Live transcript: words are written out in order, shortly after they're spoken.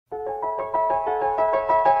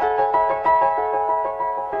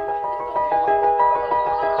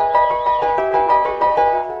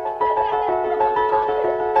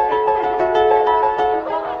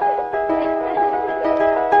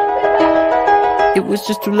It was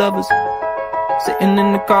just two lovers sitting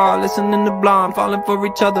in the car, listening to Blonde, falling for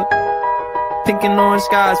each other. Pink and orange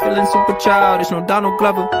skies, feeling super childish, no Donald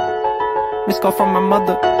Glover. Missed call from my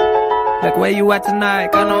mother, like, where you at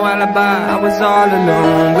tonight? Got no alibi. I was all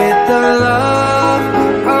alone with the love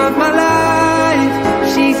of my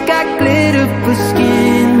life. She's got glitter for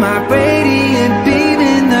skin, my radiant beam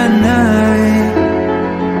in the night.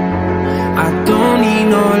 I don't need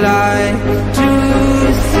no light to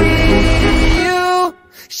see you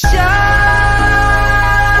shine.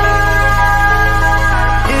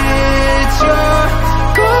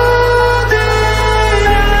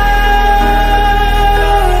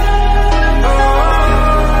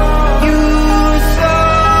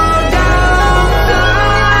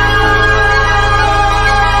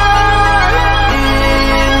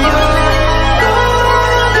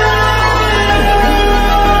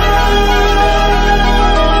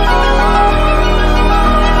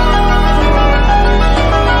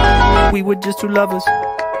 We were just two lovers,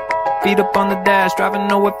 feet up on the dash, driving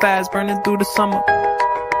nowhere fast, burning through the summer.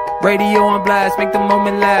 Radio on blast, make the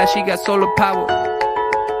moment last. She got solar power,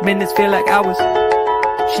 minutes feel like hours.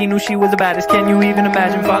 She knew she was the baddest. Can you even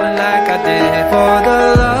imagine falling like I did? For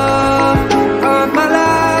the love of my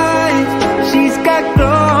life, she's got glow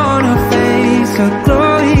on her face, a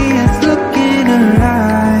glorious look in her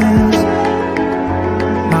eyes,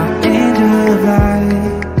 my angel of light.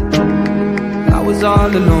 I was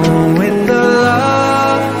all alone with the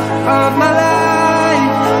love of my life.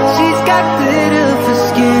 She's got glitter for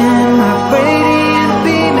skin, my radiant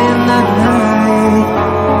beam in the night.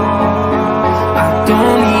 I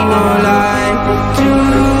don't need no light to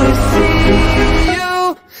see you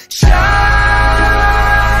shine.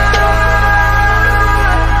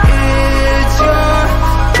 It's your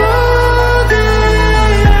golden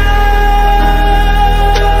hour.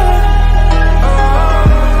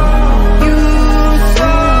 You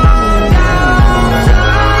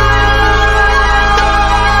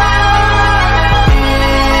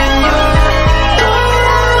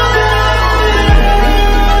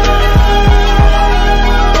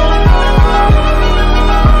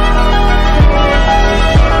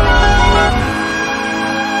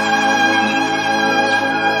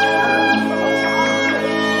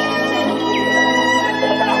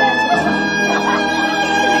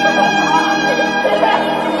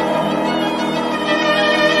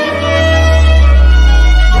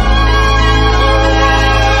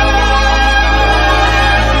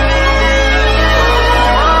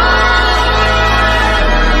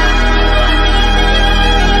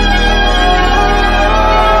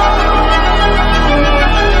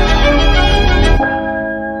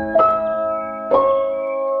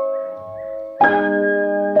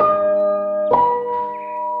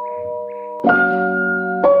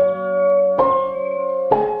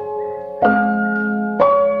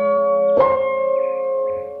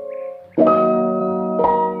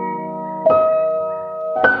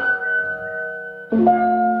thank you.